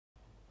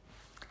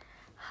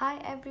Hi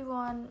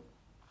everyone,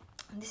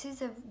 this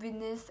is a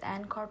business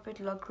and corporate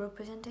law group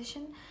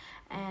presentation,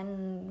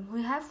 and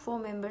we have four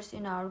members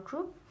in our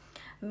group: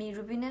 me,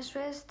 Rubina,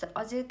 Shrestha,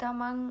 Ajay,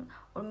 Tamang,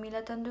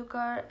 Urmila,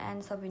 Tandukar,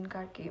 and Sabin,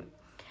 Karki.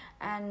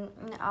 And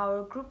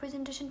our group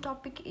presentation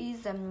topic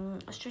is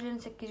Australian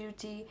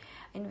Security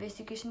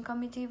Investigation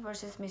Committee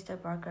versus Mr.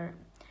 Parker.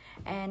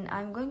 And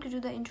I'm going to do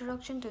the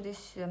introduction to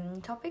this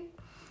topic.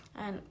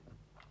 And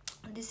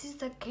this is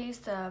the case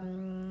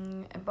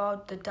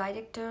about the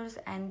directors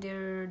and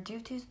their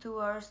duties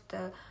towards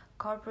the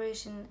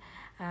corporation,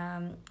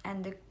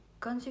 and the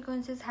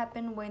consequences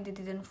happen when they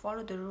didn't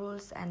follow the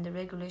rules and the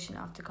regulation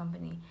of the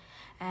company.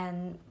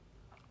 And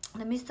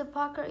the Mr.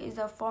 Parker is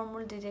a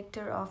former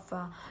director of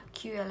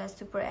QLS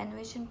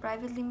Superannuation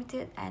Private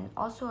Limited and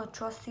also a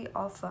trustee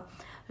of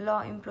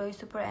Law Employee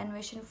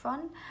Superannuation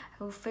Fund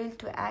who failed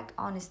to act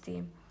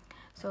honestly.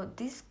 So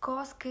this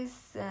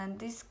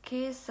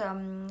case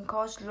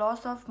caused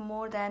loss of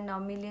more than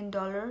 $1 million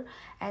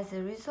as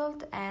a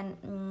result,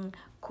 and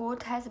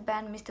court has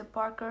banned Mr.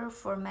 Parker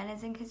for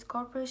managing his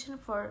corporation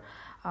for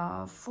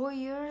 4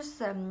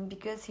 years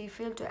because he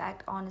failed to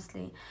act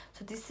honestly.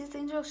 So this is the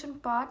introduction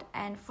part,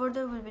 and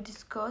further will be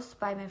discussed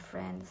by my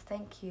friends.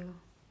 Thank you.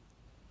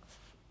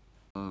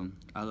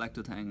 I'd like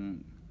to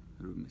thank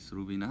Ms.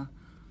 Rubina.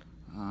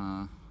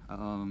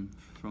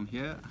 From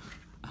here,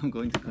 I'm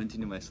going to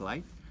continue my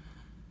slide.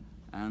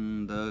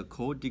 And the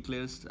court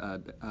declares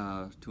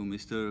to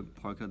Mr.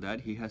 Parker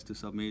that he has to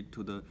submit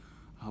to the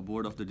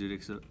board of the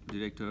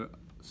directors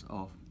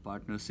of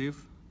partnership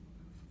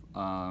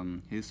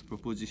his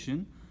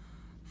proposition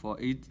for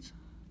it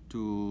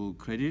to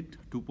credit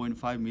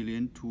 2.5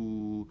 million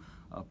to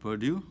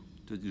Purdue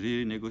to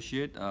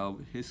renegotiate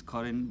his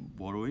current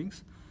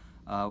borrowings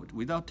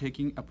without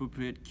taking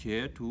appropriate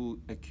care to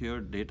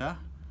acquire data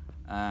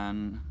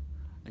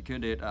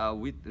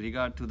with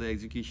regard to the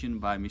execution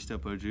by Mr.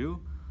 Purdue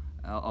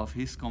of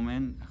his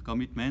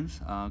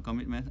commitments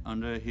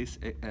under his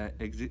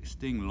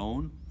existing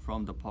loan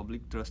from the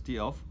public trustee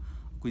of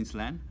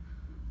Queensland.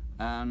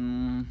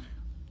 And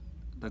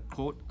the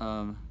court,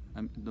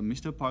 the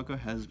Mr. Parker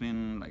has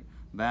been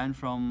banned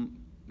from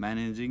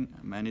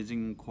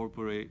managing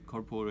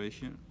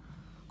corporation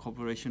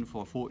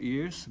for 4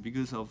 years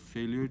because of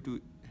failure to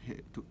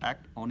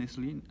act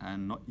honestly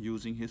and not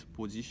using his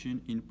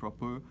position in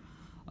proper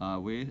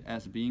way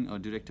as being a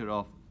director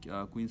of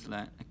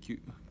Queensland.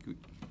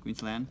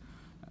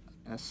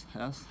 As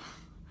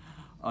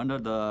under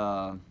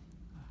the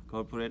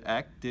Corporate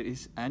Act, there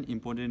is an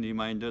important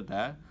reminder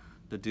that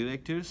the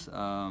directors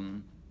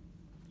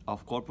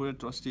of corporate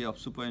trustee of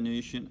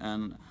superannuation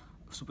and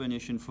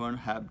superannuation fund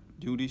have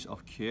duties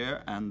of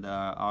care and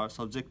are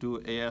subject to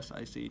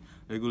ASIC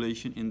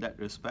regulation in that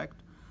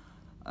respect.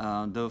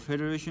 The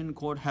Federation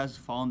Court has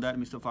found that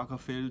Mr. Parker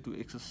failed to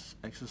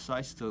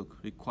exercise the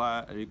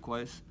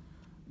required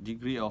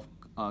degree of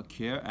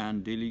care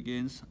and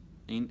diligence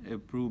in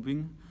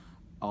approving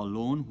a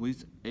loan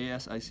which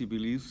ASIC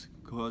believes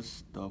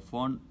caused the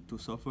fund to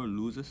suffer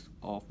losses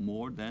of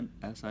more than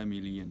SI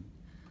million.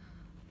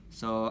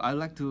 So I'd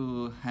like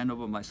to hand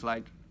over my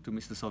slide to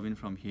Mr. Sabin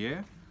from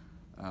here.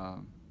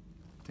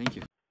 Thank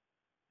you.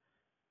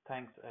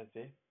 Thanks,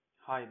 Ajay.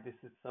 Hi, this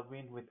is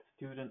Sabin with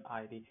student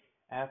ID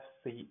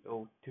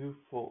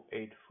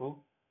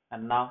FCO2484,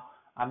 and now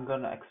I'm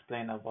going to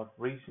explain about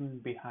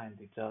reason behind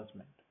the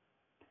judgment.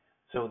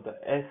 So the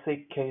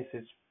ASIC case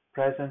is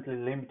presently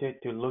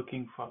limited to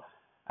looking for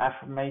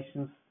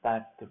affirmations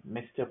that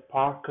Mr.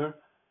 Parker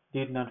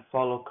did not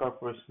follow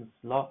Corporations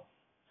Law,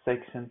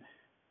 Section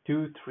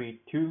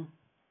 232,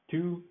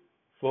 2,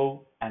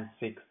 4, and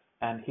 6,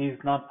 and he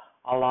is not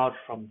allowed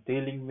from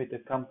dealing with the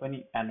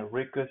company and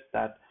request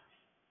that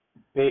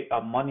pay a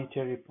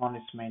monetary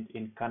punishment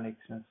in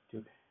connections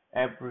to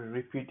every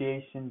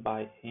repudiation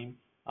by him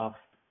of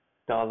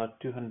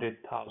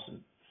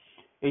 $200,000.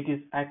 It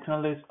is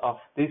acknowledged of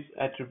these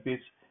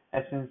attributes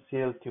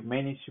essential to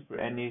many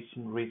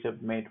superannuation reserves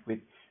made with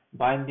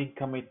binding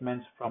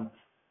commitments from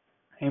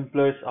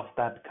employers of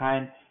that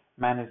kind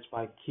managed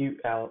by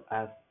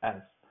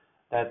QLSS,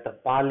 that the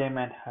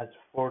Parliament has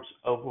forced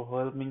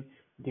overwhelming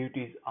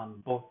duties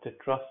on both the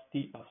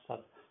trustee of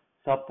such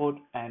support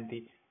and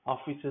the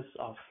officers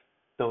of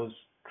those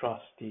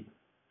trustees.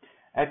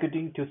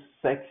 According to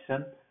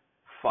Section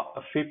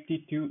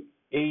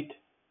 52(8)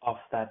 of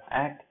that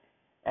Act,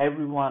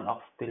 every one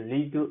of the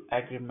legal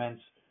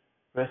agreements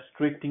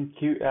restricting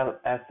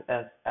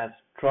QLSS as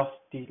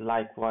trustee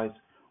likewise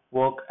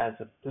work as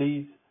a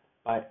pleas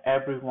by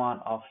every one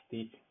of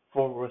the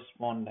four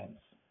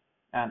respondents,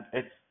 and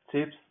it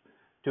seeks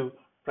to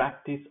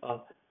practice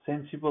a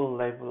sensible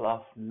level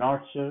of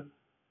nurture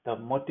the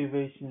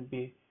motivation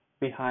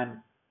behind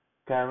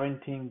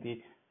guaranteeing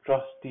the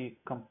trustee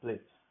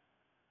completes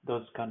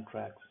those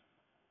contracts.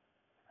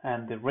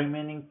 And the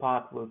remaining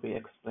part will be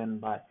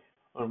explained by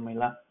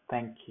Urmila.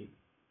 Thank you.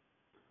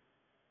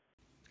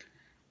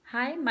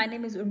 Hi, my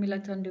name is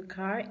Urmila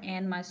Tandukar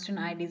and my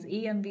student ID is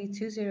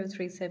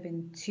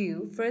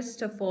EMV20372.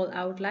 First of all,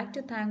 I would like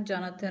to thank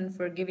Jonathan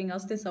for giving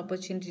us this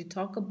opportunity to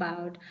talk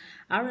about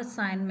our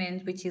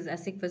assignment, which is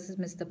ASIC versus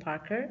Mr.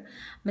 Parker.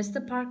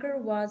 Mr. Parker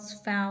was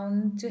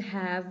found to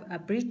have a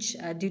breach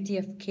duty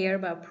of care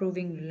by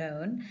approving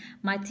loan.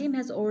 My team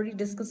has already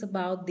discussed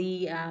about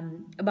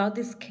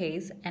this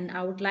case, and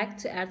I would like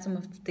to add some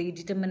of the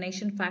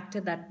determination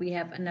factor that we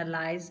have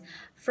analyzed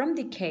from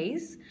the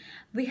case.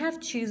 We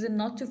have chosen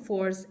not to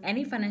force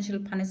any financial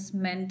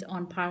punishment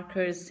on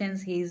Parker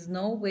since he is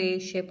no way,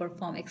 shape, or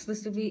form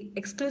exclusively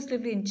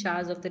in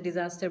charge of the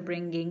disaster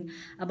bringing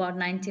about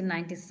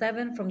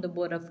 1997 from the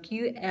board of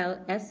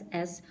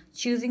QLSS,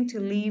 choosing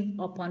to leave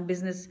upon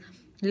business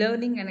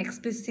learning and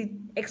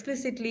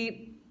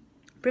explicitly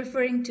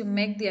preferring to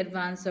make the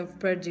advance of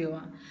Purdue.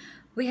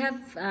 We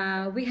have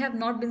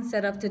not been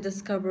set up to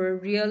discover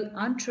real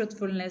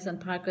untruthfulness on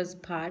Parker's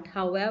part.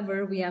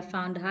 However, we have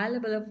found a high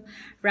level of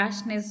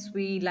rashness.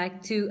 We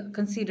like to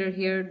consider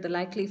here the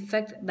likely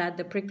effect that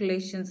the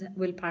precautions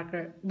will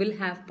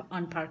have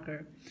on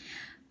Parker.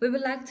 We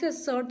would like to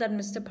assert that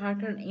Mr.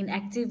 Parker's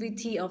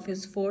inactivity of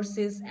his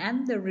forces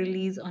and the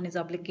release on his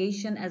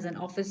obligation as an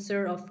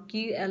officer of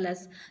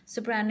QLS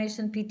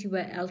Superannuation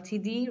Pty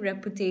Ltd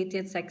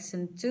repudiated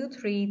Section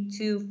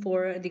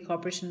 2324 the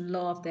Corporation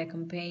Law of their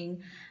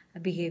campaign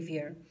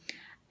behavior.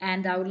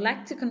 And I would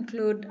like to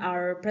conclude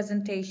our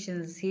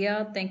presentations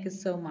here. Thank you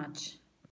so much.